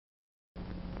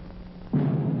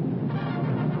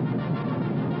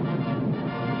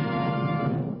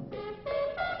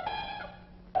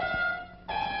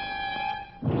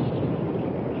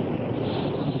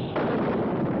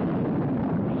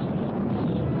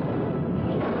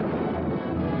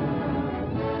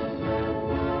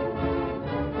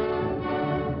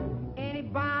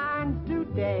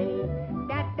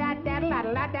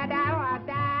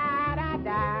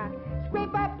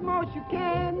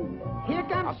can. Here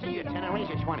comes... I'll see you, tenner. Raise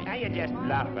your 20. Now you're just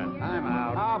bluffing. I'm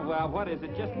out. Oh, well, what is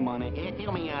it? Just money. Here,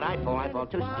 deal me out. I fall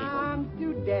too steep.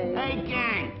 Today. Hey,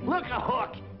 gang, look a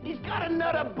Hook. He's got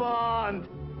another bond.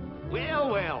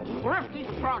 Well, thrifty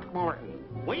Throckmorton.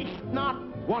 Waste not,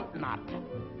 want not.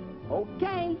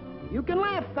 Okay, you can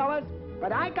laugh, fellas,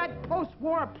 but I got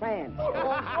post-war plans.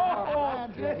 Brother.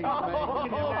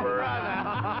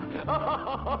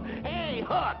 Hey,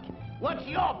 Hook, what's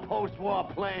your post-war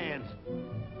plans?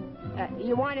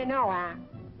 You want to know, huh?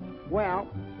 Well,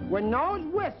 when those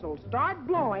whistles start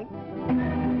blowing...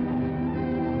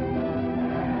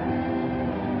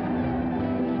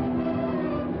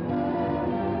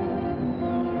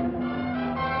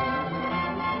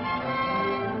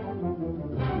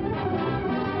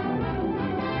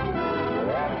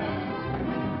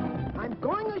 I'm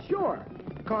going ashore,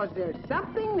 because there's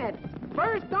something that's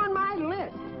first on my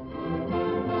list.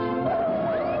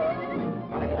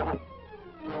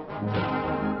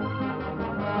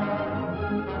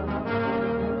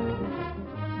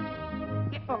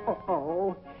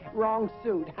 Oh, wrong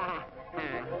suit. Ha,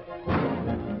 ha.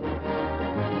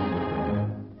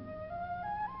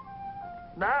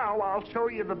 Now I'll show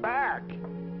you the back.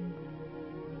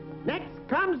 Next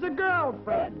comes the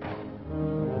girlfriend.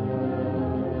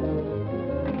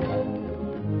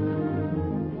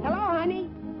 Hello, honey.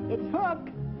 It's Hook.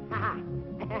 Ha,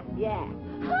 yeah.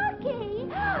 Hooky!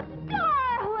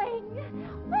 Darling!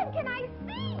 When can I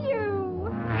see you?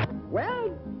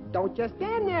 Well, don't just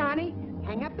stand there, honey.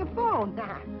 Hang up the phone.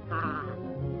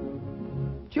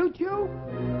 Choo-choo,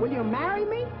 will you marry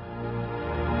me?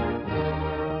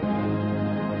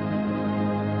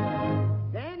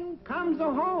 Then comes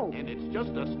a home. And it's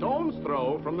just a stone's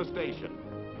throw from the station.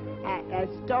 A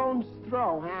stone's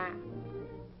throw, huh?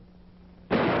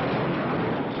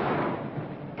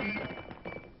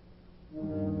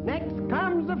 Next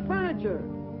comes the furniture.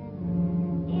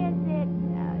 Is it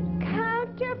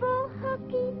comfortable,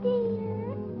 Hooky dear?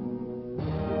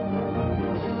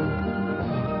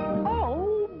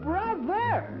 Oh,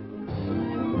 brother!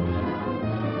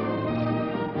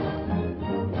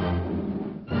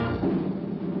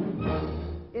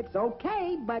 It's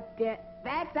okay, but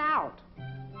that's out.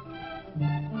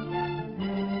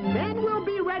 Then we'll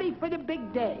be ready for the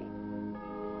big day.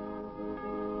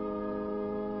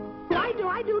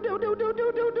 I do.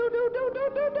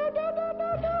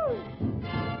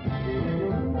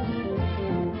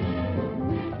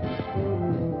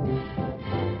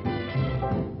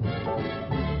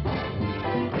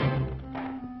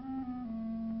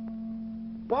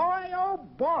 Boy, oh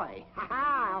boy,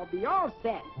 I'll be all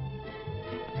set.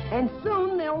 And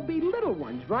soon there'll be little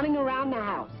ones running around the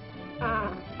house.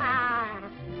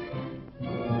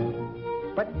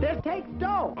 But this takes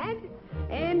dough.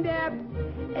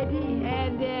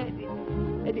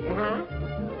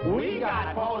 We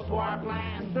got post-war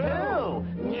plans, too.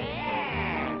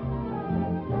 Yeah!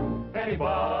 Penny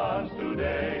bonds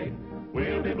today.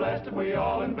 We'll be blessed if we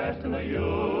all invest in the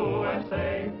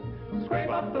USA. Scrape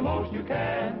up the most you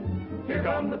can. Here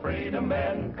come the freedom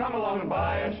men. Come along and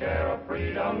buy a share of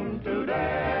freedom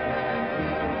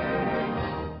today.